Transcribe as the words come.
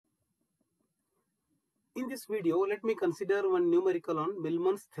In this video, let me consider one numerical on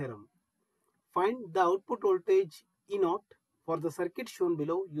Millman's theorem. Find the output voltage E0 for the circuit shown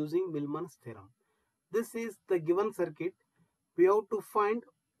below using Millman's theorem. This is the given circuit. We have to find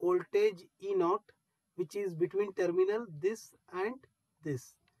voltage E0 which is between terminal this and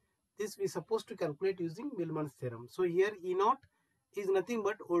this. This we supposed to calculate using Millman's theorem. So here E0 is nothing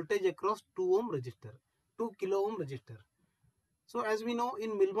but voltage across 2 ohm resistor, 2 kilo ohm resistor. So as we know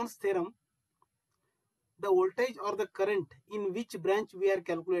in Millman's theorem, the voltage or the current in which branch we are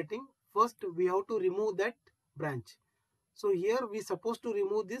calculating, first we have to remove that branch. So here we supposed to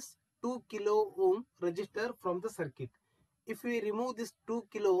remove this 2 kilo ohm resistor from the circuit. If we remove this 2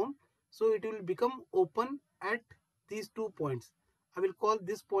 kilo ohm, so it will become open at these 2 points. I will call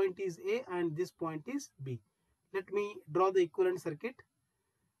this point is A and this point is B. Let me draw the equivalent circuit.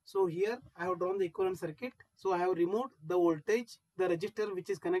 So here I have drawn the equivalent circuit. So I have removed the voltage, the resistor which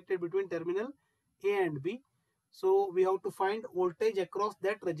is connected between terminal A and B. So we have to find voltage across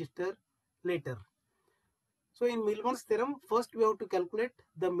that resistor later. So in Millman's theorem, first we have to calculate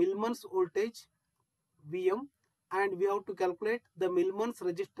the Millman's voltage Vm, and we have to calculate the Millman's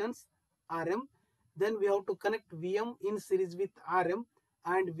resistance Rm. Then we have to connect Vm in series with Rm,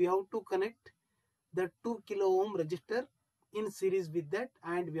 and we have to connect the 2 kilo ohm resistor in series with that,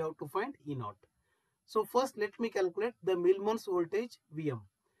 and we have to find E0. So first let me calculate the Millman's voltage Vm.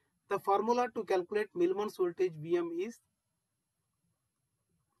 The formula to calculate Millman's voltage Vm is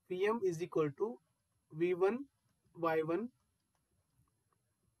Vm is equal to V1 Y1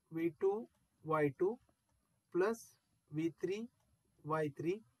 V2 Y2 plus V3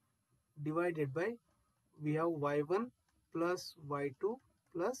 Y3 divided by we have Y1 plus Y2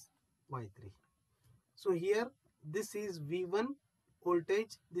 plus Y3. So here this is V1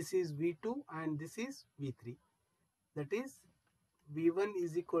 voltage, this is V2 and this is V3. That is V1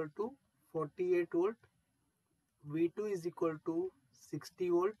 is equal to 48 volt, V2 is equal to 60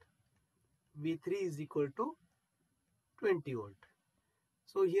 volt, V3 is equal to 20 volt.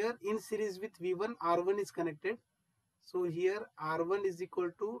 So here in series with V1, R1 is connected. So here R1 is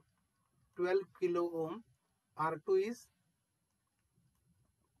equal to 12 kilo ohm, R2 is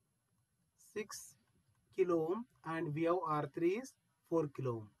 6 kilo ohm, and we have R3 is 4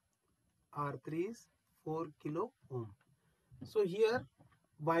 kilo ohm. R3 is 4 kilo ohm. So here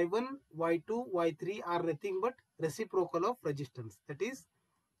Y1, Y2, Y3 are nothing but reciprocal of resistance. That is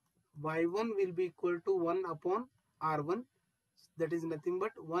Y1 will be equal to 1 upon R1. That is nothing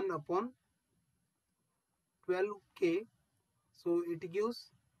but 1 upon 12K. So it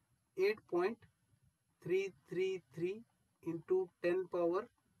gives 8.333 into 10 power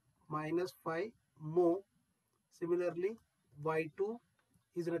minus 5 mho. Similarly, Y2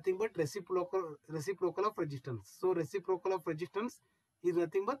 is nothing but reciprocal of resistance. So reciprocal of resistance is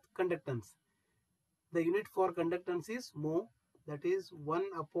nothing but conductance. The unit for conductance is mho. That is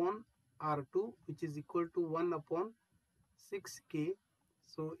 1 upon R2, which is equal to 1 upon 6K.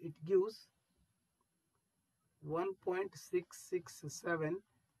 So it gives 1.667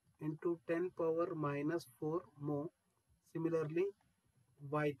 into 10 power minus 4 mho. Similarly,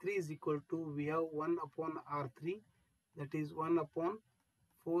 Y3 is equal to, we have 1 upon R3, that is 1 upon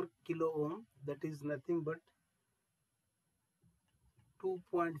 4 kilo ohm, that is nothing but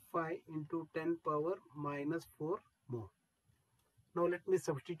 2.5 into 10 power minus 4 mho. Now let me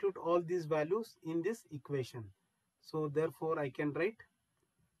substitute all these values in this equation. So therefore I can write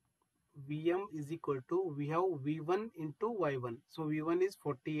Vm is equal to, we have V1 into Y1. So V1 is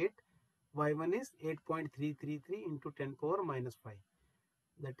 48, Y1 is 8.333 into 10 power minus 5.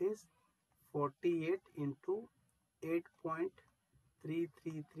 That is 48 into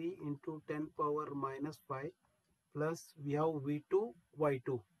 8.333 into 10 power minus 5 plus we have V2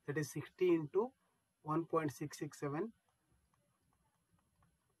 Y2, that is 60 into 1.667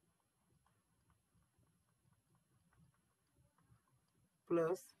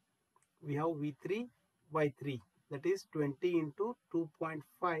 plus we have V3 Y3, that is 20 into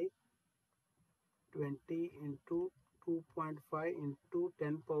 2.5, 20 into 2.5 into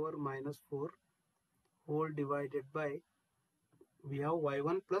 10 power minus 4 whole divided by we have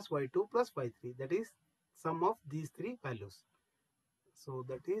Y1 plus Y2 plus Y3, that is sum of these three values. So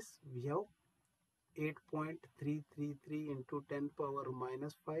that is we have 8.333 into 10 power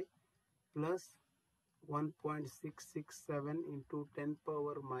minus 5 plus 1.667 into 10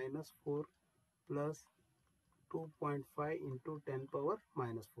 power minus 4 plus 2.5 into 10 power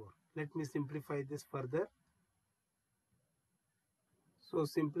minus 4. Let me simplify this further. So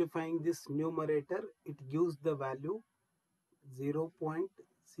simplifying this numerator, it gives the value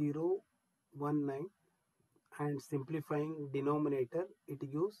 0.019, and simplifying denominator, it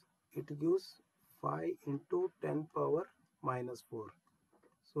gives 5 into 10 power minus 4.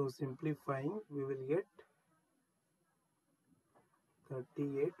 So simplifying, we will get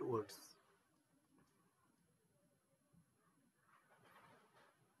 38 volts.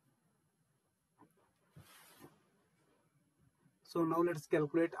 So now let's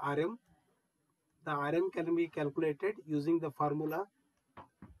calculate Rm. The Rm can be calculated using the formula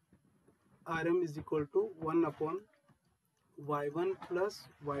Rm is equal to 1 upon y1 plus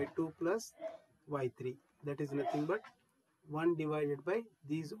y2 plus y3. That is nothing but 1 divided by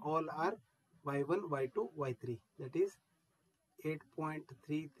these all are y1, y2, y3. That is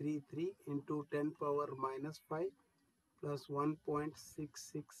 8.333 into 10 power minus 5 plus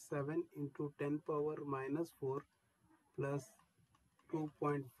 1.667 into 10 power minus 4 plus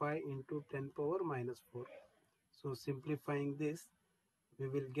 2.5 into 10 power minus 4. So simplifying this, we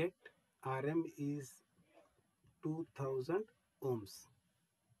will get Rm is 2000 ohms.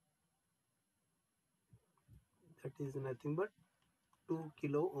 That is nothing but 2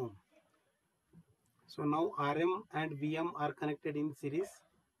 kilo ohm. So now Rm and Vm are connected in series.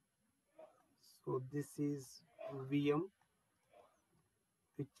 So this is Vm,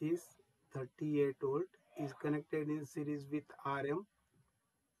 which is 38 volt, is connected in series with Rm.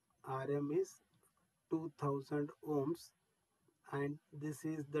 Rm is 2000 ohms, and this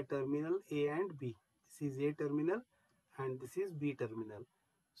is the terminal A and B. This is A terminal and this is B terminal.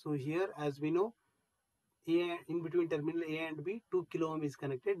 So here, as we know, A in between terminal A and B, 2 kilo ohm is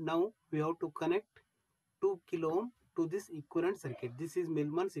connected. Now we have to connect 2 kilo ohm to this equivalent circuit. This is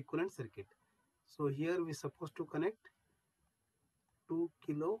Millman's equivalent circuit. So here we supposed to connect 2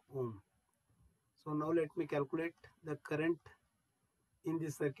 kilo ohm. So now let me calculate the current in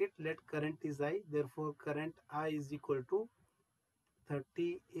this circuit. Let current is I. Therefore current I is equal to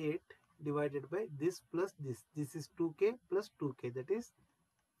 38 divided by this plus this. This is 2k plus 2k, that is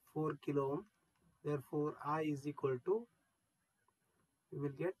 4 kilo ohm. Therefore I is equal to, we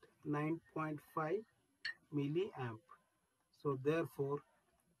will get 9.5 milliamp. So therefore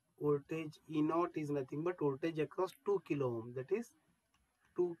voltage E0 is nothing but voltage across 2 kilo ohm, that is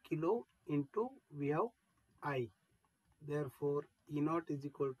 2 kilo into we have I. Therefore E0 is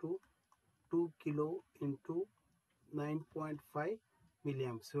equal to 2 kilo into 9.5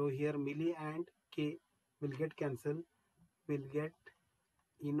 milliamp. So here milli and K will get cancelled. Will get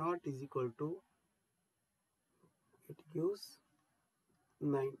E0 is equal to, it gives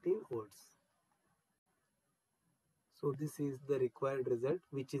 19 volts. So this is the required result,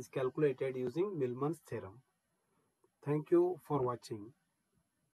 which is calculated using Millman's theorem. Thank you for watching.